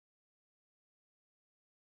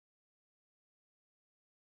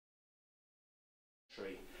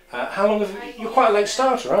How long have you're quite a late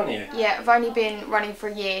starter, aren't you? Yeah, I've only been running for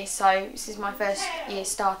a year, so this is my first year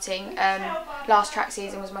starting. Last track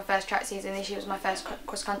season was my first track season, this year was my first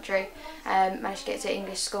cross country. Managed to get to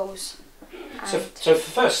English schools. So for the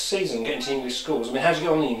first season, getting to English schools, I mean, how did you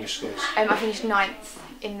get on the English schools? I finished 9th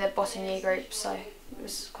in the bottom year group, so it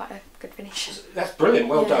was quite a good finish. That's brilliant,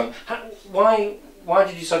 well done. Why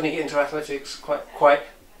did you suddenly get into athletics quite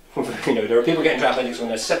you know, there are people getting into athletics when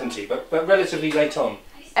they're 70, but relatively late on?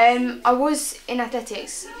 I was in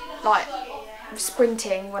athletics, like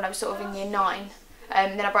sprinting, when I was sort of in year 9.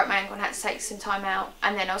 Then I broke my ankle and had to take some time out,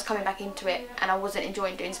 and then I was coming back into it and I wasn't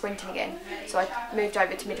enjoying doing sprinting again, so I moved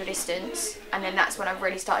over to middle distance, and then that's when I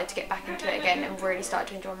really started to get back into it again and really started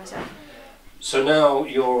to enjoy myself. So now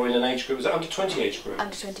you're in an age group, is it under 20 age group?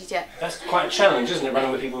 Under 20s, yeah. That's quite a challenge, isn't it,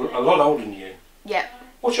 running with people a lot older than you? Yeah.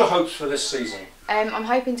 What's your hopes for this season? I'm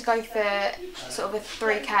hoping to go for sort of a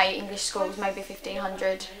 3K English schools, maybe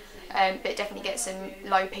 1500, but definitely get some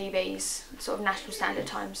low PBs, sort of national standard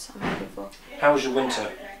times I'm hoping for. How was your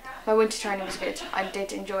winter? My winter training was good. I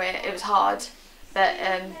did enjoy it. It was hard, but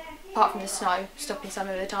apart from the snow stopping some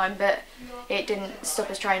of the time, but it didn't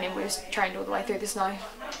stop us training. We was trained all the way through the snow.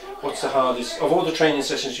 What's the hardest, of all the training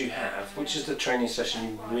sessions you have, which is the training session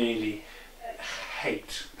you really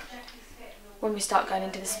hate? When we start going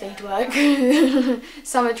into the speed work.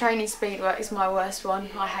 Summer training speed work is my worst one.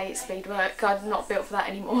 I hate speed work. I'm not built for that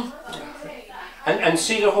anymore. And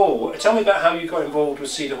Cedar Hall, tell me about how you got involved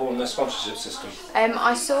with Cedar Hall and their sponsorship system.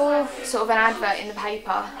 I saw sort of an advert in the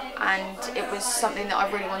paper, and it was something that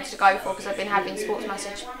I really wanted to go for because I've been having sports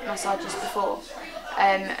massages before.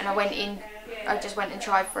 And I just went and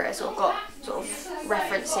tried for it. I sort of got sort of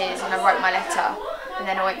references and I wrote my letter, and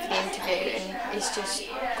then I went for the interview, and it's just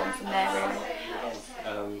gone from there really.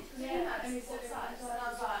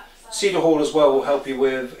 Cedar Hall as well will help you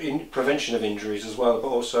with prevention of injuries as well, but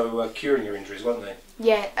also curing your injuries, won't they?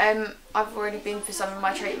 Yeah, I've already been for some of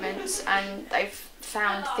my treatments, and they've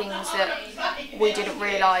found things that we didn't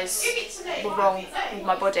realise were wrong with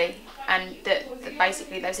my body, and that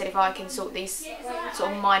basically they said if I can sort these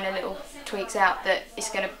sort of minor little tweaks out, that it's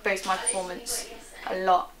going to boost my performance a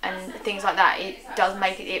lot, and things like that.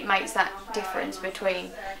 It makes that difference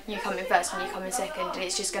between you coming first and you coming second, and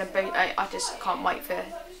it's just going to boost. I just can't wait for it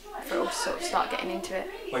all to sort of start getting into it.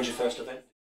 When's your first event?